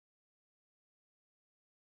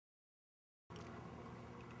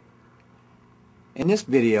In this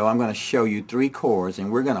video I'm going to show you 3 chords,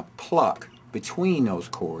 and we're going to pluck between those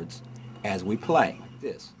chords as we play. Like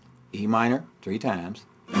this. E minor 3 times.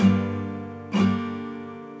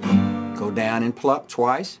 Go down and pluck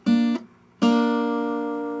twice.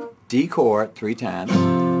 D chord 3 times.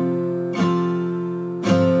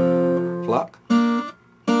 Pluck.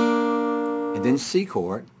 And then C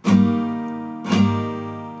chord.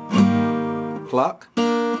 Pluck.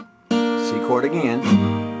 C chord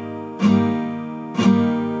again.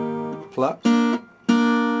 Pluck.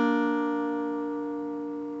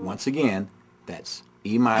 Once again, that's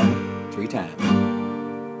E minor 3 times.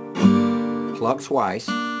 Pluck twice.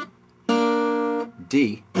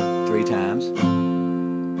 D 3 times.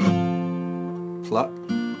 Pluck.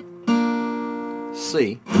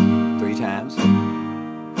 C 3 times.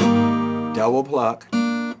 Double pluck.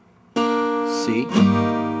 C.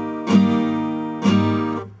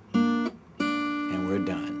 And we're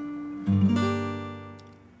done.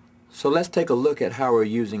 So let's take a look at how we're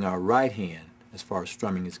using our right hand as far as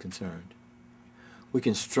strumming is concerned. We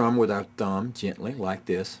can strum with our thumb gently like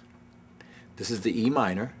this. This is the E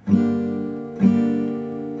minor. And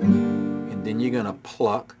then you're going to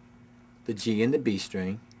pluck the G and the B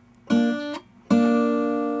string. Then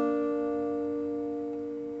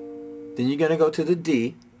you're going to go to the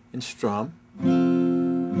D and strum.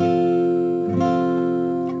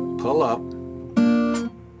 Pull up.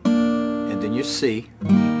 And then your C.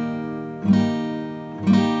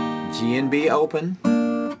 G and B open.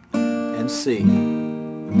 And C. You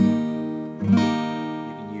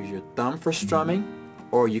can use your thumb for strumming,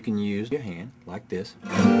 or you can use your hand like this.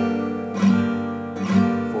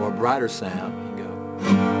 For a brighter sound, you go.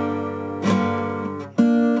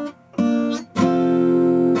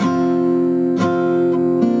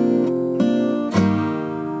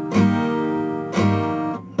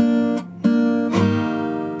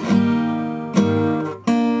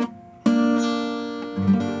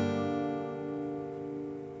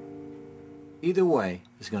 Either way,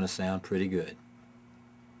 it's going to sound pretty good.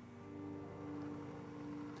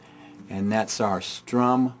 And that's our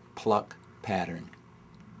strum pluck pattern.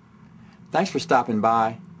 Thanks for stopping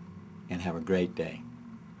by, and have a great day.